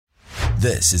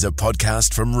This is a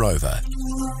podcast from Rover.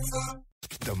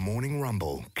 The Morning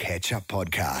Rumble Catch-Up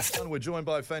Podcast. And we're joined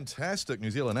by fantastic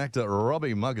New Zealand actor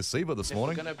Robbie Magasiva this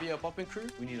morning. If we're going to be a bopping crew,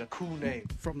 we need a cool name.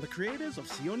 From the creators of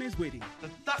Sione's Wedding. The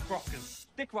Duck Rockers.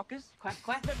 Dick Rockers. Quack,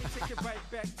 quack. Let me take it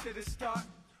right back to the start.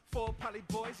 4 poly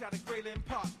boys out of Grayland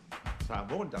Park.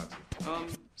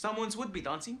 Someone's would be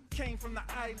dancing. Came from the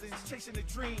islands, chasing a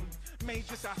dream. Made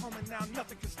just at home and now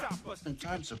nothing can stop us. In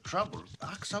times of trouble,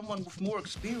 ask someone with more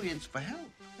experience for help.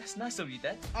 That's nice of you,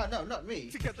 Dad. Oh, no, not me.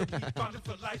 Together we bonded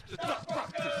for life, the Duck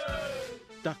Rockers.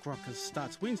 Duck Rockers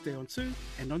starts Wednesday on 2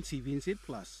 and on TVNZ+.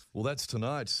 Well, that's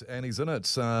tonight, and he's in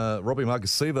it. Robbie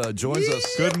Magasiva joins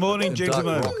us. Good morning, in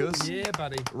gentlemen. Duck Rockers. Yeah,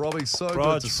 buddy. Robbie, so good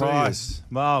Rog, to see Price, you.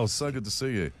 Miles. So good to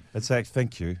see you.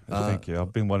 Thank you. Thank you.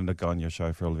 I've been wanting to go on your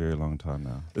show for a very long time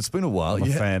now. It's been a while. I'm a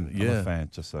Yeah. fan. Yeah. I'm a fan,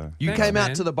 just so. You Came out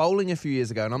man. to the bowling a few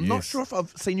years ago, and I'm not Yes. sure if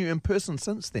I've seen you in person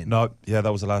since then. No, yeah, that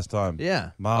was the last time.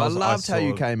 Yeah. Miles, I loved how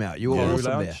you saw came out. You were Corey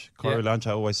awesome Lounge. Corey Yeah. Lounge,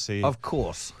 I always see. there. Of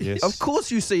course. Yes. Of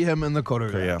course you see him in the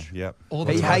Koru Yeah, Lounge. yeah. All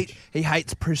the He time. he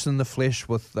hates pressing the flesh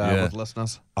with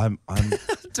listeners. I'm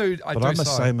Dude, I but do I'm the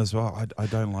so. same as well. I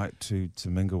don't like to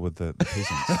mingle with the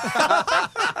peasants.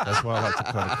 That's why I like to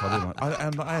play the Corey Lounge.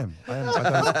 I am.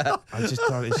 I just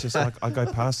don't. It's just like I go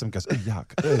past them and goes,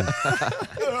 yuck.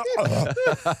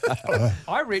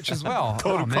 I reach as well.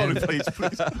 Corey, man. please.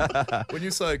 When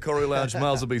you say Corey Lounge,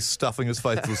 Miles will be stuffing his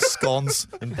face with scones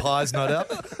and pies, no doubt.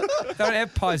 Don't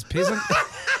have pies, peasant.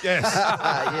 Yes.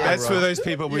 That's for those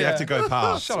people we have to go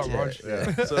past. Shut up, Rog.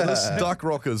 So this Duck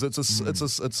Rockers, it's a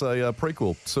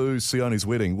prequel to Sione's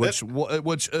Wedding,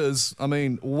 which is, I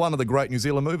mean, one of the great New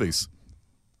Zealand movies.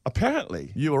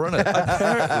 Apparently. You were in it.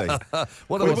 Apparently.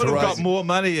 What We a would have got great- more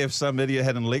money if some idiot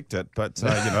hadn't leaked it, but you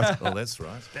know. Oh, that's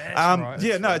right.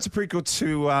 It's a prequel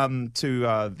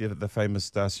to the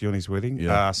famous Sione's Wedding,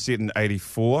 Yeah. set in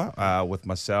 '84 with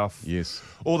myself. Yes.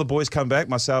 All the boys come back,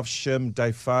 myself, Shim,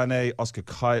 Dave Fane, Oscar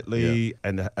Kitely,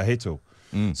 and Aheto.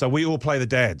 So we all play the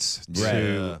dads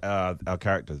to our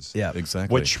characters. Yeah.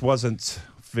 Exactly. Which wasn't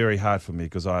very hard for me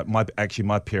because my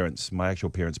actual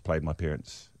parents played my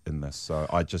parents in this, so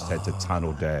I just had to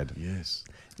tunnel dad. Yes.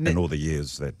 In all the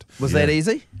years that Was that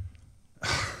easy?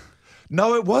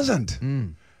 No, it wasn't.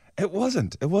 It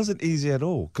wasn't. It wasn't easy at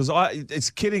all because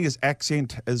it's getting his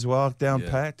accent as well down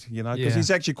pat, you know, because Yeah. he's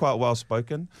actually quite well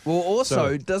spoken. Well, also, So-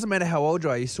 it doesn't matter how old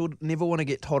you are, you still never want to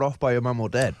get told off by your mum or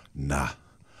dad. Nah.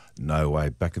 No way.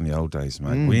 Back in the old days,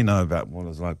 mate. We know about what it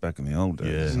was like back in the old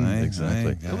days. Yeah, eh?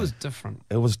 exactly. Eh? It was different.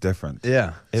 It was different.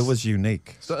 Yeah. It was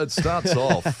unique. So it starts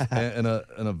off in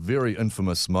a very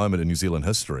infamous moment in New Zealand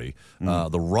history,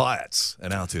 the riots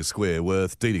in Aotea Square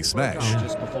with Dee Dee Smash.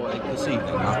 Just before 8 this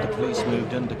evening, after police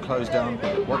moved in to close down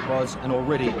what was an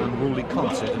already unruly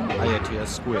concert in Aotea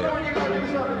Square.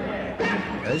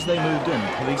 As they moved in,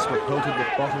 police were pelted with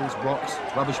bottles, rocks,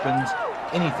 rubbish bins,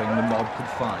 anything the mob could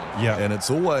find. Yeah. And it's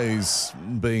always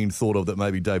been thought of that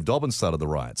maybe Dave Dobbin started the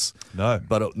riots. No.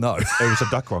 But no. It was a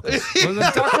duck rocket. Was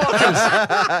it Duck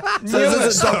Rockers? So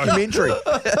this is a documentary.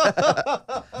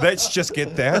 Let's just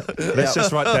get that. Let's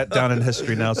just write that down in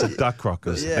history now. It's a duck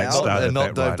rockers. Yeah. That started And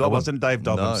not that Dave riot. It Dobbin. wasn't Dave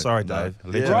Dobbin. No, Sorry, no. Dave.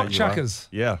 Yeah. Legend Rock that you are. chuckers.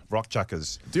 Yeah, rock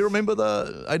chuckers. Do you remember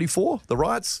the 84, the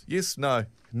riots? Yes, no.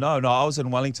 No, I was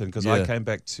in Wellington because Yeah. I came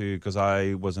back because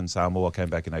I was in Samoa. I came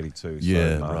back in '82. So,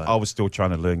 Yeah, right. I was still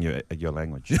trying to learn your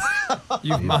language.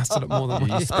 You've mastered it more than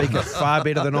me. You speak it far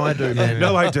better than I do, man.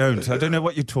 No, I don't. I don't know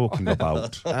what you're talking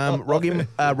about. Robbie,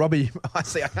 I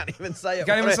see, I can't even say it.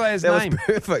 Can't even say his that name.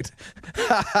 was perfect.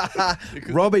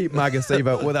 Robbie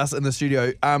Magasiva with us in the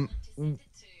studio.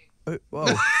 Whoa.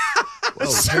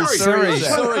 Siri. Siri.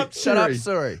 Shut up, Siri.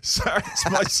 Sorry,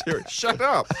 it's my Siri. Shut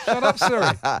up. Shut up, Siri.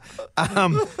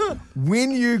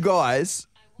 When you guys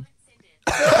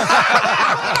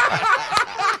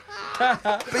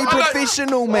be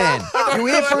professional, man. You're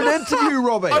here for an interview,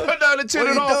 Robbie. I don't know how to turn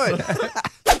it off. What are you doing?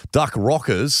 Duck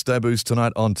Rockers debuts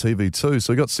tonight on TV2.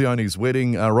 So we got Sione's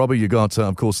Wedding. Robbie, you got,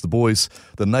 of course, the boys,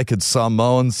 the Naked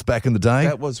Samoans back in the day.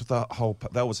 That was that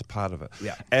was a part of it.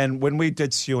 Yeah. And when we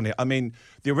did Sione, I mean,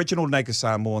 the original Naked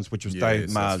Samoans, which was Yes, Dave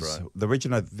that's Mars, right. the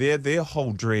original, their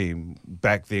whole dream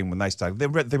back then when they started,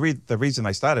 the reason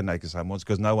they started Naked Samoans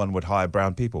because no one would hire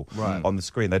brown people on the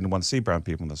screen. They didn't want to see brown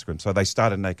people on the screen. So they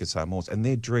started Naked Samoans, and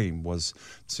their dream was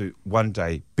to one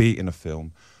day be in a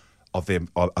film of them,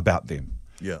 about them.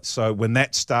 Yeah. So when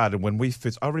that started,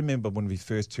 I remember when we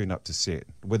first turned up to set,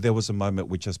 where there was a moment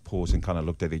we just paused and kind of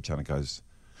looked at each other and goes,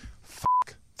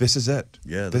 "Fuck, this is it.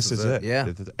 Yeah, this is it."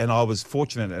 Yeah. And I was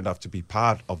fortunate enough to be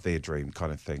part of their dream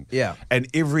kind of thing. Yeah. And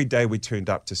every day we turned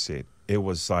up to set, it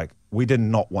was like we did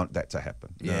not want that to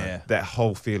happen. Yeah. That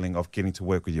whole feeling of getting to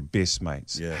work with your best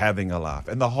mates, Yeah. having a laugh,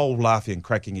 and the whole laughing and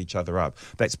cracking each other up,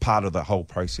 that's part of the whole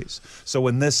process. So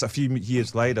when this, a few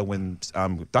years later, when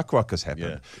Duck Rockers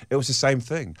happened, it was the same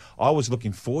thing. I was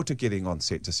looking forward to getting on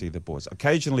set to see the boys.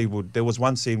 Occasionally, there was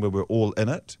one scene where we were all in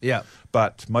it,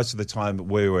 but most of the time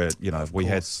we were, we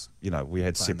had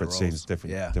separate scenes,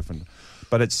 different.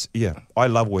 But it's, I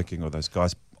love working with those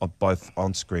guys, both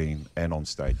on screen and on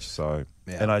stage. So,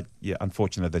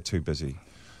 unfortunately, they're too busy.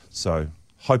 So,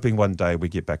 hoping one day we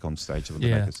get back on stage with the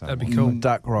Naked Samoans. That'd be cool.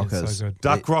 Duck Rockers. It's so good.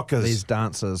 Duck Rockers. These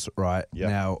dancers, right? Yep.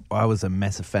 Now, I was a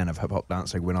massive fan of hip-hop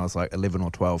dancing when I was like 11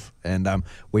 or 12. And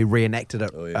we reenacted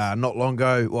it not long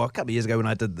ago, a couple of years ago when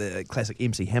I did the classic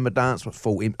MC Hammer dance with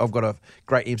I've got a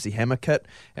great MC Hammer kit.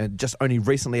 And just only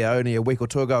recently, only a week or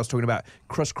two ago, I was talking about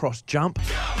Crisscross Jump.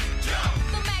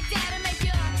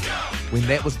 When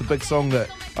that was the big song that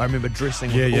I remember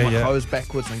dressing with all my clothes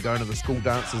backwards and going to the school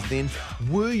dances then.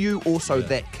 Were you also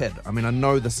that kid? I mean, I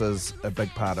know this is a big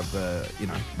part of the,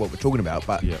 what we're talking about,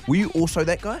 but were you also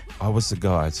that guy? I was the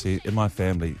guy. See, in my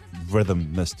family,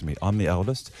 rhythm missed me. I'm the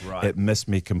eldest. Right. It missed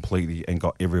me completely and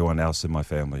got everyone else in my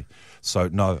family. So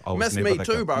no, I was Missed never me that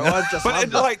too, guy. bro. I just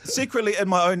But like secretly in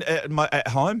my own at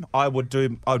home,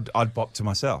 I'd bop to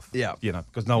myself. Yeah.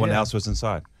 Because no one else was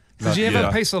inside. Did you have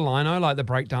a piece of lino like the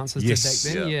break dancers did back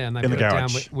then? Yeah, and they in put the it down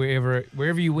garage.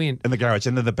 wherever you went. In the garage,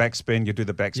 and then the backspin, you do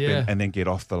the backspin Yeah. and then get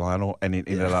off the lino and then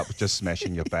ended up just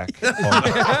smashing your back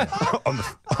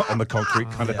on the concrete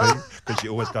kind of thing, because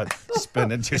you always go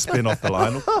spin into spin off the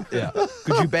lino. Yeah.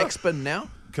 Could you backspin now?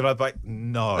 Could I back?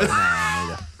 No.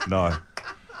 No.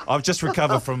 I've just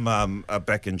recovered from a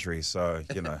back injury, so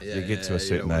you get to a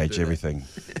certain age, everything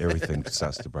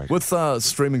starts to break. With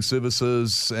streaming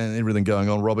services and everything going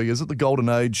on, Robbie, is it the golden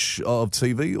age of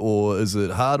TV, or is it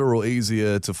harder or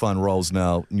easier to find roles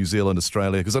now, New Zealand,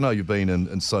 Australia? Because I know you've been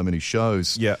in so many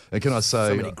shows. Yeah. And can I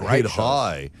say, many great Head shows.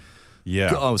 High.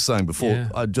 Yeah. I was saying before, Yeah.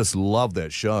 I just love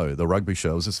that show. The rugby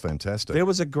show was just fantastic. There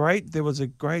was a great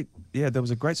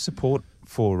support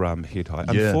for Head High.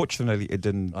 Yeah. Unfortunately, it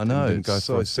didn't go it's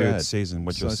so for a third sad. season,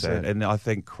 which So was sad. sad. And I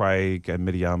think Craig and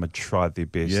Miriama tried their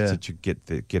best to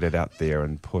get it out there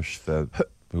and push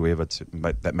whoever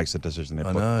that makes a decision to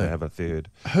have a third.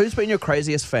 Who's been your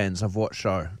craziest fans of what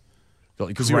show?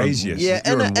 Because Craziest. Yeah,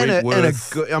 you're and in a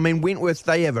Wentworth. good. I mean, Wentworth,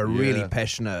 they have a really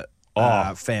passionate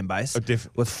fan base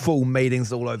with full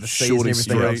meetings all overseas and Shorty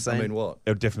everything Street. else. I mean, what?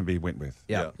 It would definitely be Wentworth.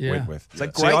 Yeah. Wentworth. It's a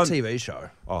great TV show.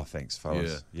 Oh, thanks,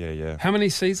 fellas. Yeah. How many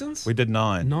seasons? We did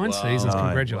 9. 9 seasons.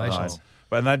 Congratulations.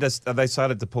 But they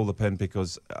started to pull the pin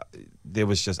because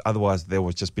otherwise there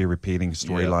would just be repeating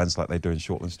storylines like they do in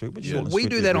Shortland Street. Which Shortland We Street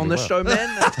do did that on really this well. show,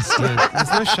 man. Yeah, there's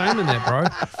no shame in that, bro.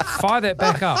 Fire that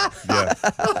back up. Yeah.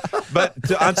 But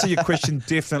to answer your question,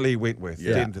 definitely Wentworth.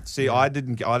 Yeah. See, I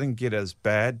didn't get as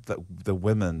bad. The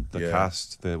women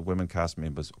cast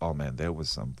members. Oh man, there was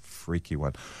some freaky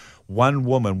one.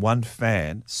 One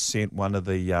fan sent one of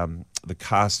the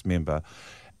cast member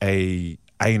a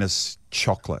anus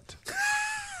chocolate.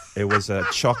 It was a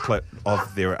chocolate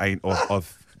of their like a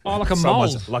someone's-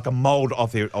 mold. like a mold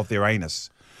of their anus.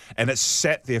 And it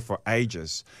sat there for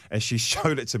ages. And she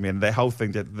showed it to me, and the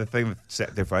thing that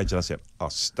sat there for ages. I said, "Oh,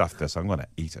 stuff this! I'm going to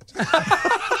eat it."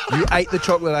 You ate the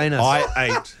chocolate anus. I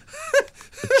ate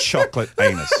the chocolate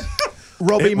anus.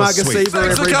 Robbie It was sweet. Magasiva,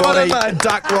 Thanks for coming everybody. in, mate.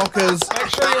 Duck Rockers. Make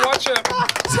sure you watch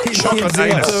it. Chocolate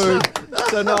anus.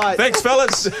 Tonight. Thanks,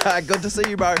 fellas. Good to see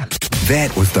you, bro.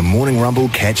 That was the Morning Rumble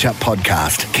Catch Up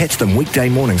Podcast. Catch them weekday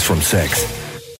mornings from 6.